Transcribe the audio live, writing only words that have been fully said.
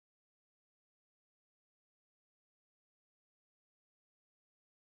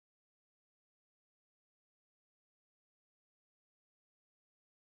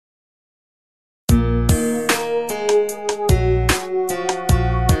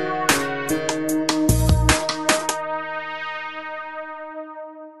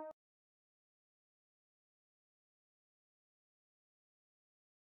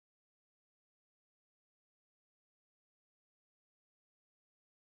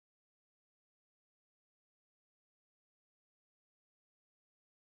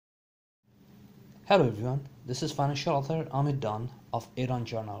Hello everyone, this is financial author Ahmed Dawn of Iran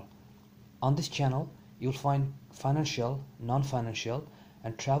Journal. On this channel, you'll find financial, non-financial,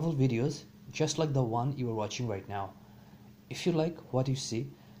 and travel videos just like the one you are watching right now. If you like what you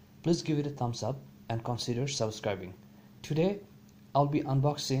see, please give it a thumbs up and consider subscribing. Today, I'll be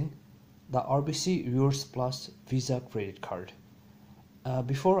unboxing the RBC Rewards Plus Visa credit card.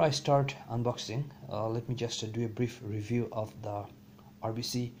 Before I start unboxing, let me just do a brief review of the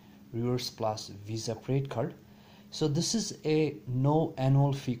RBC Rewards Plus Visa credit card. So this is a no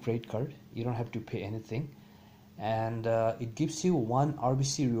annual fee credit card. You don't have to pay anything, and it gives you one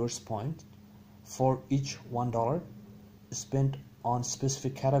RBC Rewards point for each $1 spent on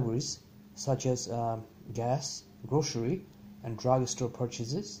specific categories such as gas, grocery, and drugstore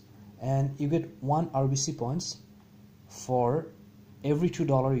purchases, and you get one RBC points for every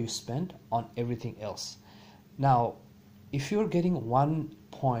 $2 you spend on everything else. Now, if you're getting 1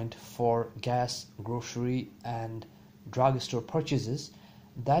 point for gas, grocery, and drugstore purchases,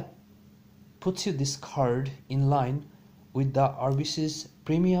 that puts you this card in line with the RBC's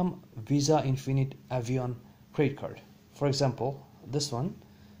premium Visa Infinite Avion credit card. For example, this one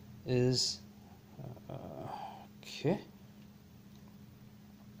is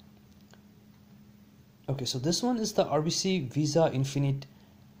okay, so this one is the RBC Visa Infinite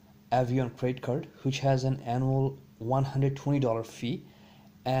Avion credit card, which has an annual $120 fee,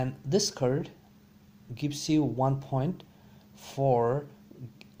 and this card gives you 1 point for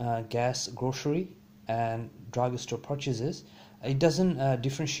gas, grocery, and drugstore purchases. It doesn't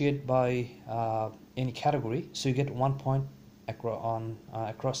differentiate by any category, so you get 1 point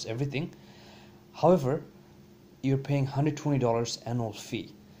across everything. However, you're paying $120 annual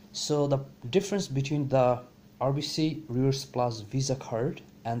fee. So the difference between the RBC Rewards Plus Visa card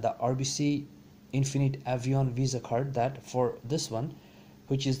and the RBC Infinite Avion Visa card, that for this one,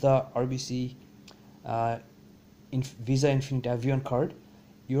 which is the RBC Visa Infinite Avion card,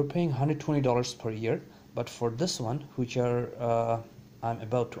 you're paying $120 per year, but for this one, which I'm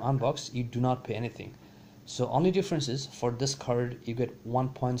about to unbox, you do not pay anything. So only difference is, for this card you get 1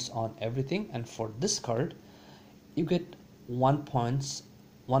 points on everything, and for this card you get 1 point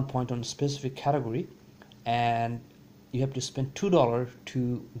on a specific category, and you have to spend $2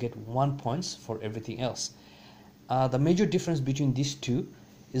 to get 1 points for everything else. The major difference between these two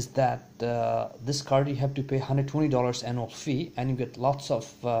is that this card you have to pay $120 annual fee, and you get lots of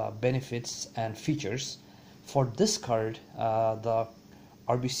benefits and features. For this card, the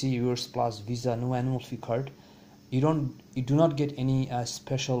RBC Rewards Plus Visa no annual fee card, you do not get any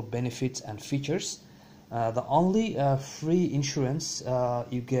special benefits and features. The only free insurance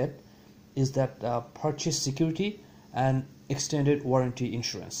you get is that purchase security and extended warranty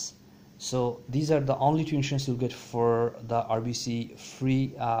insurance. So these are the only two insurance you'll get for the RBC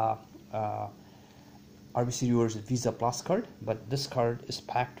free RBC Rewards Visa Plus card, but this card is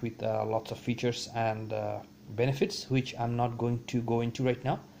packed with lots of features and benefits, which I'm not going to go into right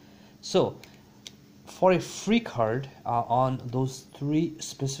now. So for a free card on those three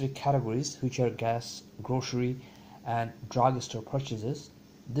specific categories, which are gas, grocery, and drugstore purchases,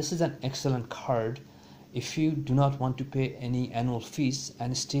 this is an excellent card if you do not want to pay any annual fees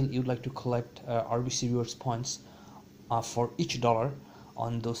and still you'd like to collect RBC Rewards points for each dollar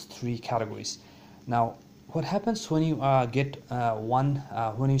on those three categories. Now, what happens when you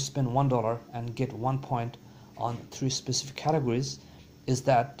when you spend $1 and get 1 point on three specific categories is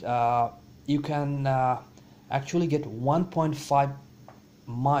that you can actually get 1.5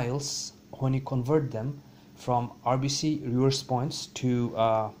 miles when you convert them from RBC Rewards points to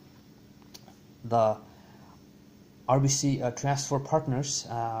the RBC transfer partners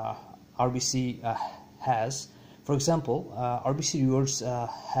RBC has. For example, RBC Rewards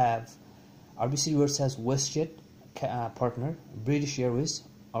has WestJet partner, British Airways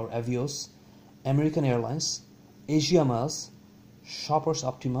or Avios, American Airlines, Asia Miles, Shoppers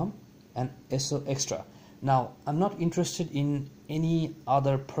Optimum, and SO Extra. Now, I'm not interested in any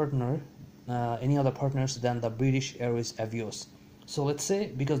other partners than the British Airways Avios. So let's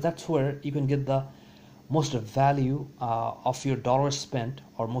say, because that's where you can get the most value of your dollar spent,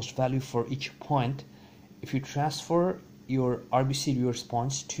 or most value for each point, if you transfer your RBC Rewards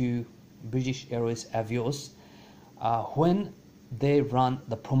points to British Airways Avios when they run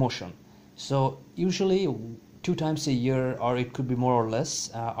the promotion. So usually 2 times a year, or it could be more or less,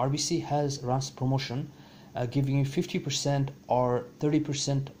 RBC runs promotion giving you 50% or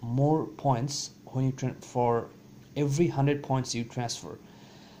 30% more points when you for every 100 points you transfer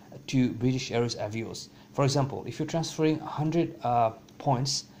to British Airways Avios. For example, if you're transferring 100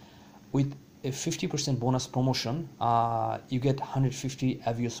 points with a 50% bonus promotion, you get 150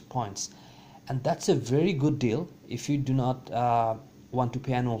 Avios points. and that's a very good deal if you do not want to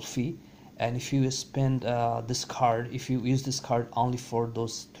pay annual fee. And if you spend this card, if you use this card only for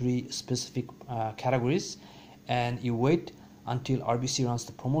those 3 specific categories, and you wait until RBC runs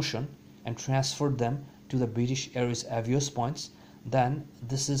the promotion and transfer them to the British Airways Avios points, then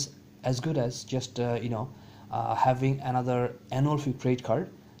this is as good as just having another annual fee credit card.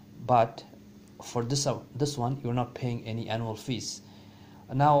 But for this one, you're not paying any annual fees.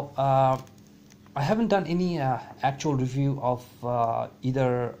 Now, I haven't done any actual review of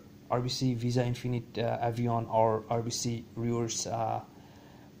either RBC Visa Infinite Avion or RBC Rewards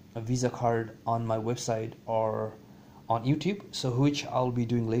Visa card on my website or on YouTube, so which I'll be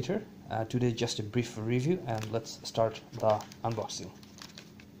doing later. Today just a brief review, and let's start the unboxing.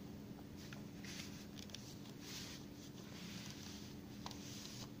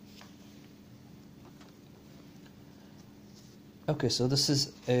 Okay, so this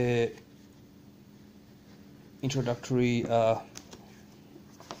is a introductory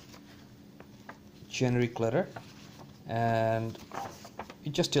generic letter, and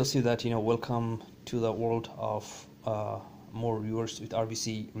it just tells you that welcome to the world of more rewards with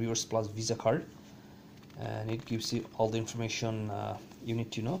RBC Rewards Plus Visa card, and it gives you all the information you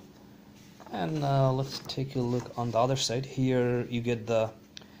need to know. And let's take a look on the other side. Here you get the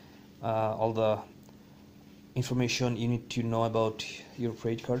all the information you need to know about your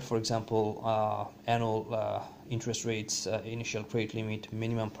credit card. For example, annual interest rates, initial credit limit,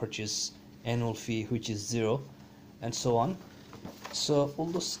 minimum purchase, annual fee, which is 0, and so on. So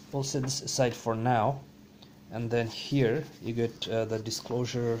we'll set this aside for now, and then here you get the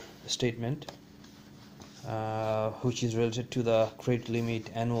disclosure statement, which is related to the credit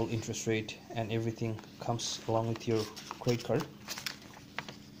limit, annual interest rate, and everything comes along with your credit card.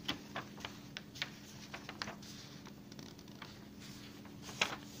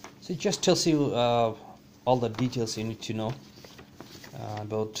 So it just tells you all the details you need to know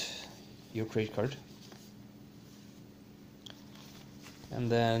about your credit card. And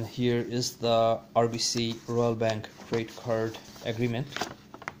then here is the RBC Royal Bank credit card agreement.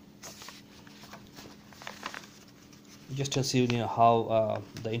 It just tells you, how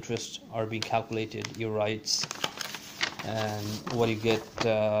the interests are being calculated, your rights, and what you get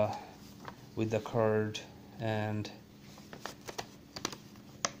with the card, and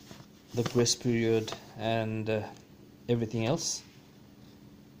the grace period, and everything else.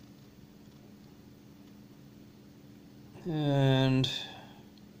 And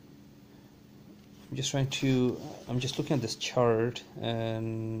I'm just looking at this chart,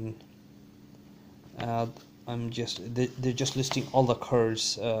 and they're just listing all the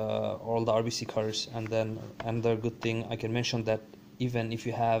cards, all the RBC cards. And then another good thing I can mention, that even if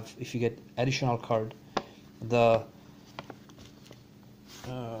you get additional card, the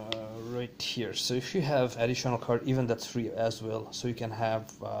right here, so if you have additional card, even that's free as well. So you can have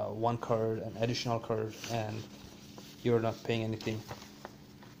one card, an additional card, and you're not paying anything.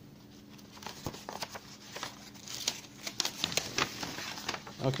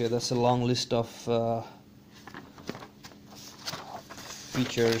 Okay, that's a long list of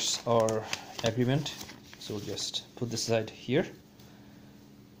features or agreement, so we'll just put this aside here.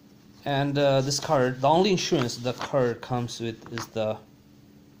 And this card, the only insurance the card comes with is the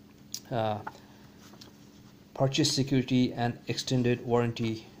purchase security and extended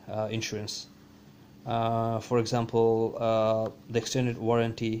warranty insurance. For example, the extended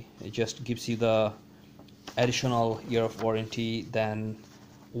warranty, it just gives you the additional year of warranty than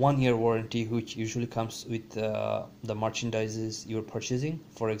 1 year warranty, which usually comes with the merchandises you're purchasing,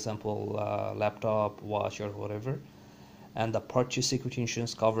 for example, laptop, watch, or whatever. And the purchase security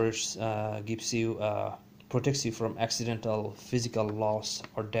insurance covers, protects you from accidental physical loss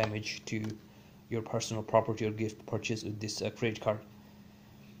or damage to your personal property or gift purchased with this credit card.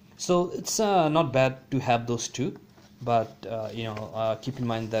 So it's not bad to have those two, but keep in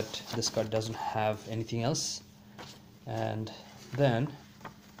mind that this card doesn't have anything else. And then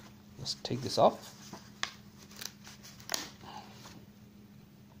let's take this off.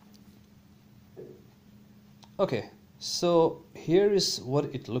 Okay, so here is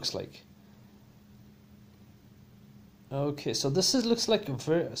what it looks like. Okay, so looks like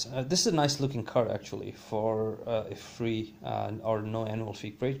this is a nice looking card actually, for a free or no annual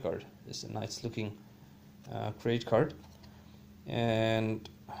fee credit card. It's a nice looking credit card, and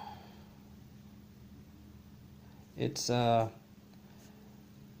it's kind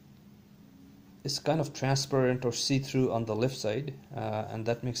of transparent or see-through on the left side, and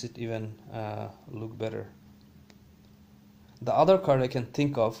that makes it even look better. The other card I can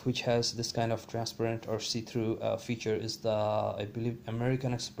think of which has this kind of transparent or see-through feature is the, I believe,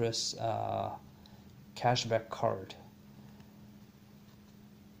 American Express cashback card.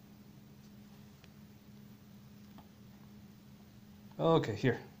 Okay,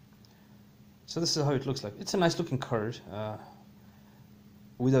 here. So this is how it looks like. It's a nice looking card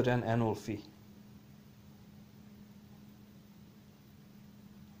without an annual fee.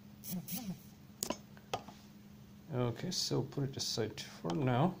 Okay, so put it aside for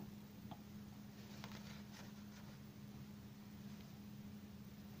now.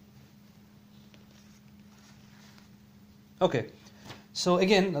 Okay, so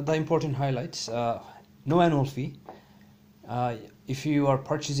again, the important highlights: no annual fee. If you are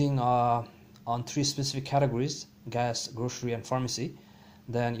purchasing on 3 specific categories, gas, grocery, and pharmacy,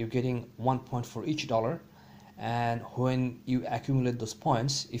 then you're getting 1 point for each dollar. And when you accumulate those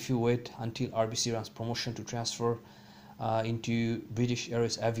points, if you wait until RBC runs promotion to transfer into British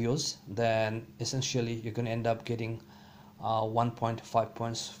Airways Avios, then essentially you're going to end up getting 1.5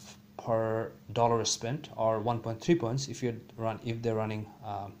 points per dollar spent, or 1.3 points if they're running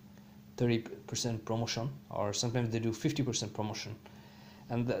 30% promotion, or sometimes they do 50% promotion.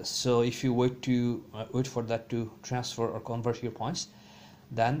 And so if you wait for that to transfer or convert your points,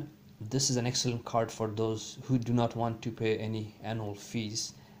 then this is an excellent card for those who do not want to pay any annual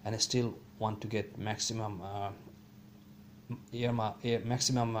fees and still want to get maximum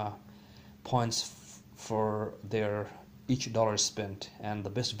points for their each dollar spent. And the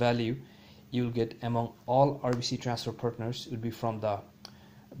best value you'll get among all RBC transfer partners would be from the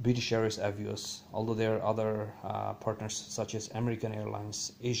British Airways Avios, although there are other partners such as American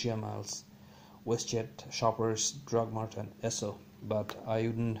Airlines, Asia Miles, WestJet, Shoppers, Drugmart, and Esso. But I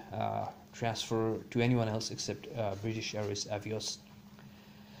wouldn't transfer to anyone else except British Airways Avios.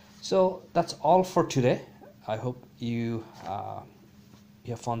 So that's all for today. I hope you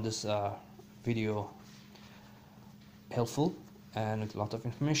have found this video helpful and with a lot of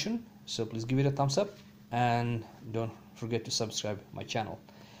information. So please give it a thumbs up and don't forget to subscribe my channel.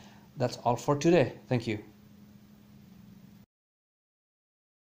 That's all for today. Thank you.